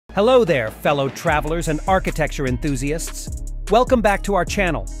Hello there, fellow travelers and architecture enthusiasts. Welcome back to our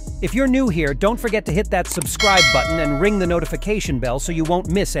channel. If you're new here, don't forget to hit that subscribe button and ring the notification bell so you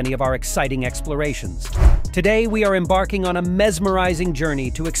won't miss any of our exciting explorations. Today, we are embarking on a mesmerizing journey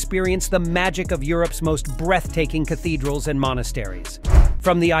to experience the magic of Europe's most breathtaking cathedrals and monasteries.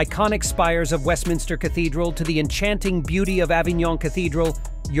 From the iconic spires of Westminster Cathedral to the enchanting beauty of Avignon Cathedral,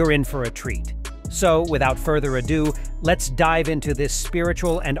 you're in for a treat. So, without further ado, let's dive into this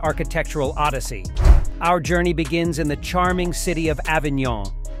spiritual and architectural odyssey. Our journey begins in the charming city of Avignon,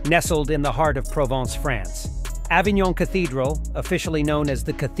 nestled in the heart of Provence, France. Avignon Cathedral, officially known as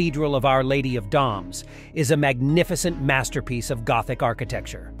the Cathedral of Our Lady of Doms, is a magnificent masterpiece of Gothic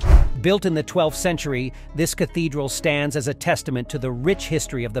architecture. Built in the 12th century, this cathedral stands as a testament to the rich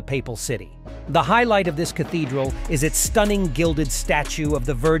history of the papal city. The highlight of this cathedral is its stunning gilded statue of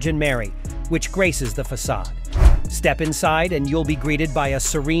the Virgin Mary, which graces the facade. Step inside and you'll be greeted by a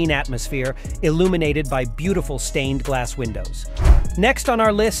serene atmosphere illuminated by beautiful stained glass windows. Next on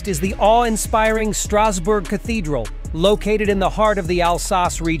our list is the awe-inspiring Strasbourg Cathedral, located in the heart of the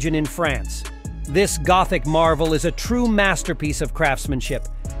Alsace region in France. This Gothic marvel is a true masterpiece of craftsmanship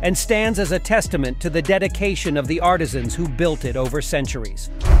and stands as a testament to the dedication of the artisans who built it over centuries.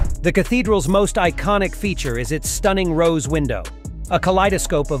 The cathedral's most iconic feature is its stunning rose window, a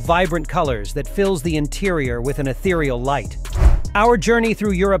kaleidoscope of vibrant colors that fills the interior with an ethereal light. Our journey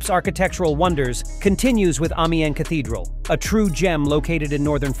through Europe's architectural wonders continues with Amiens Cathedral, a true gem located in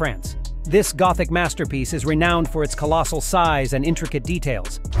northern France. This Gothic masterpiece is renowned for its colossal size and intricate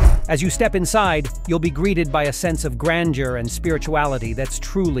details. As you step inside, you'll be greeted by a sense of grandeur and spirituality that's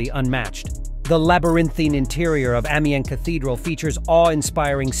truly unmatched. The labyrinthine interior of Amiens Cathedral features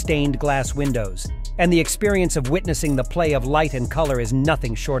awe-inspiring stained glass windows, and the experience of witnessing the play of light and color is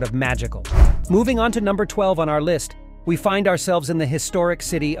nothing short of magical. Moving on to number 12 on our list, we find ourselves in the historic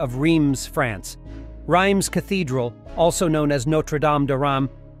city of Reims, France. Reims Cathedral, also known as Notre Dame de Reims,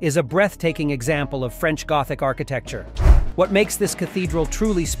 is a breathtaking example of French Gothic architecture. What makes this cathedral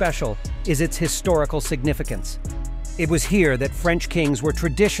truly special is its historical significance. It was here that French kings were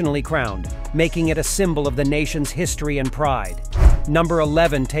traditionally crowned, making it a symbol of the nation's history and pride. Number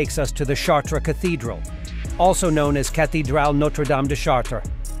 11 takes us to the Chartres Cathedral, also known as Cathedral Notre Dame de Chartres,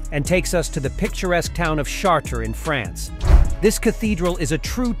 and takes us to the picturesque town of Chartres in France. This cathedral is a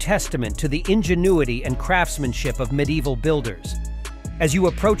true testament to the ingenuity and craftsmanship of medieval builders. As you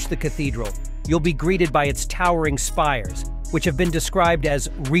approach the cathedral, you'll be greeted by its towering spires, which have been described as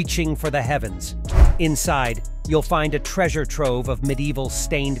reaching for the heavens. Inside, you'll find a treasure trove of medieval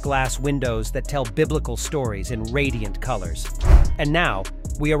stained glass windows that tell biblical stories in radiant colors. And now,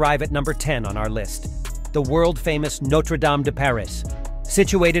 we arrive at number 10 on our list, the world-famous Notre Dame de Paris.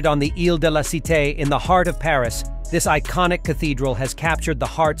 Situated on the Île de la Cité in the heart of Paris, this iconic cathedral has captured the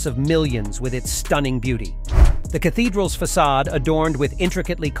hearts of millions with its stunning beauty. The cathedral's facade, adorned with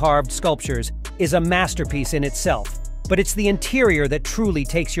intricately carved sculptures, is a masterpiece in itself, but it's the interior that truly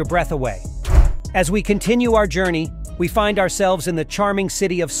takes your breath away. As we continue our journey, we find ourselves in the charming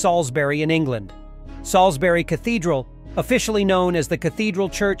city of Salisbury in England. Salisbury Cathedral, officially known as the Cathedral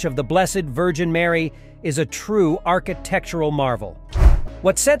Church of the Blessed Virgin Mary, is a true architectural marvel.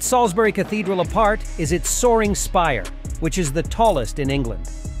 What sets Salisbury Cathedral apart is its soaring spire, which is the tallest in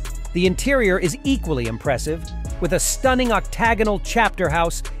England. The interior is equally impressive, with a stunning octagonal chapter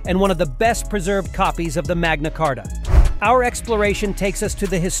house and one of the best-preserved copies of the Magna Carta. Our exploration takes us to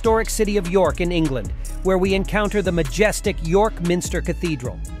the historic city of York in England, where we encounter the majestic York Minster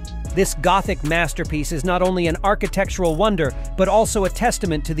Cathedral. This Gothic masterpiece is not only an architectural wonder, but also a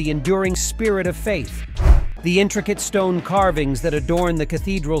testament to the enduring spirit of faith. The intricate stone carvings that adorn the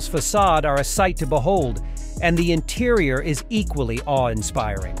cathedral's facade are a sight to behold, and the interior is equally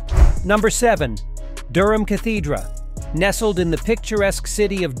awe-inspiring. Number 7. Durham Cathedral. Nestled in the picturesque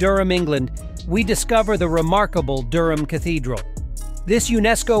city of Durham, England, we discover the remarkable Durham Cathedral. This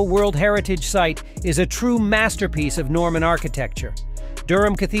UNESCO World Heritage Site is a true masterpiece of Norman architecture.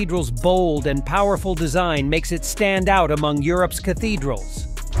 Durham Cathedral's bold and powerful design makes it stand out among Europe's cathedrals.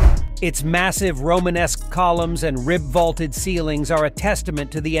 Its massive Romanesque columns and rib-vaulted ceilings are a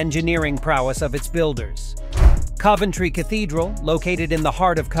testament to the engineering prowess of its builders. Coventry Cathedral, located in the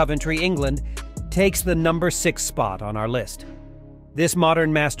heart of Coventry, England, takes the number 6 spot on our list. This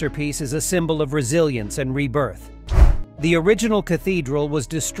modern masterpiece is a symbol of resilience and rebirth. The original cathedral was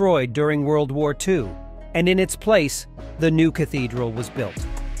destroyed during World War II, and in its place, the new cathedral was built.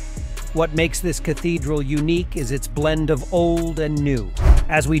 What makes this cathedral unique is its blend of old and new.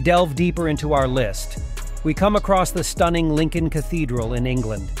 As we delve deeper into our list, we come across the stunning Lincoln Cathedral in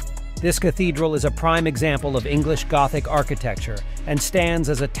England. This cathedral is a prime example of English Gothic architecture and stands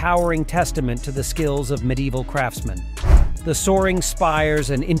as a towering testament to the skills of medieval craftsmen. The soaring spires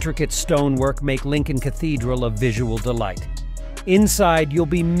and intricate stonework make Lincoln Cathedral a visual delight. Inside, you'll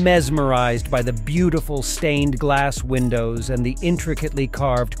be mesmerized by the beautiful stained glass windows and the intricately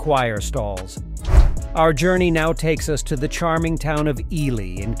carved choir stalls. Our journey now takes us to the charming town of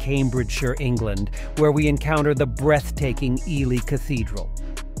Ely in Cambridgeshire, England, where we encounter the breathtaking Ely Cathedral.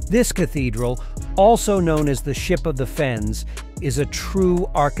 This cathedral, also known as the Ship of the Fens, is a true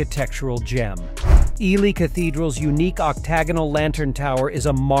architectural gem. Ely Cathedral's unique octagonal lantern tower is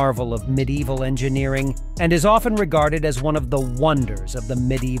a marvel of medieval engineering and is often regarded as one of the wonders of the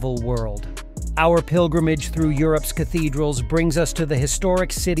medieval world. Our pilgrimage through Europe's cathedrals brings us to the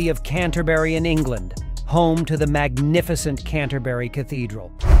historic city of Canterbury in England, home to the magnificent Canterbury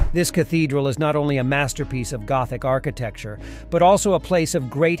Cathedral. This cathedral is not only a masterpiece of Gothic architecture, but also a place of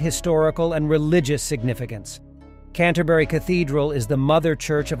great historical and religious significance. Canterbury Cathedral is the mother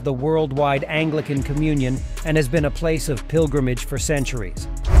church of the worldwide Anglican Communion and has been a place of pilgrimage for centuries.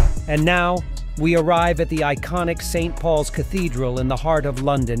 And now, we arrive at the iconic St. Paul's Cathedral in the heart of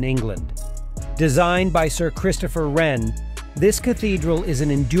London, England. Designed by Sir Christopher Wren, this cathedral is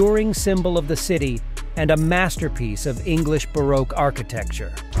an enduring symbol of the city and a masterpiece of English Baroque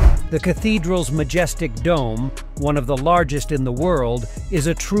architecture. The cathedral's majestic dome, one of the largest in the world, is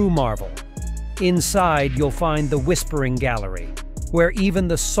a true marvel. Inside, you'll find the Whispering Gallery, where even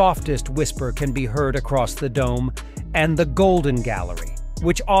the softest whisper can be heard across the dome, and the Golden Gallery,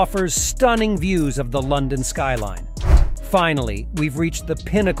 which offers stunning views of the London skyline. Finally, we've reached the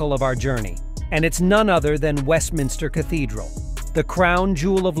pinnacle of our journey, and it's none other than Westminster Cathedral, the crown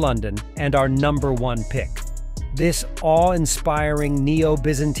jewel of London and our #1 pick. This awe-inspiring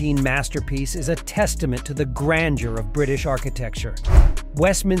neo-Byzantine masterpiece is a testament to the grandeur of British architecture.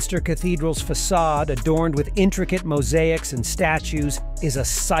 Westminster Cathedral's facade, adorned with intricate mosaics and statues, is a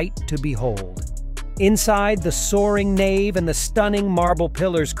sight to behold. Inside, the soaring nave and the stunning marble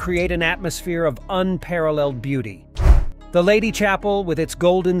pillars create an atmosphere of unparalleled beauty. The Lady Chapel, with its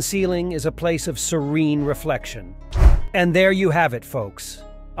golden ceiling, is a place of serene reflection. And there you have it, folks.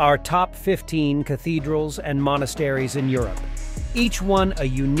 Our top 15 cathedrals and monasteries in Europe. Each one a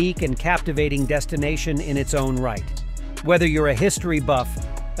unique and captivating destination in its own right. Whether you're a history buff,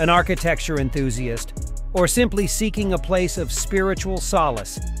 an architecture enthusiast, or simply seeking a place of spiritual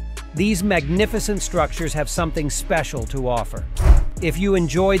solace, these magnificent structures have something special to offer. If you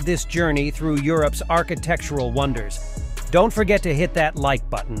enjoyed this journey through Europe's architectural wonders, don't forget to hit that like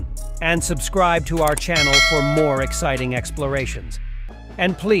button and subscribe to our channel for more exciting explorations.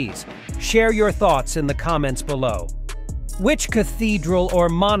 And please, share your thoughts in the comments below. Which cathedral or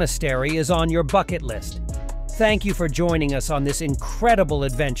monastery is on your bucket list? Thank you for joining us on this incredible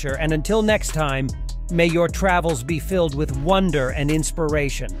adventure, and until next time, may your travels be filled with wonder and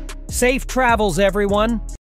inspiration. Safe travels, everyone!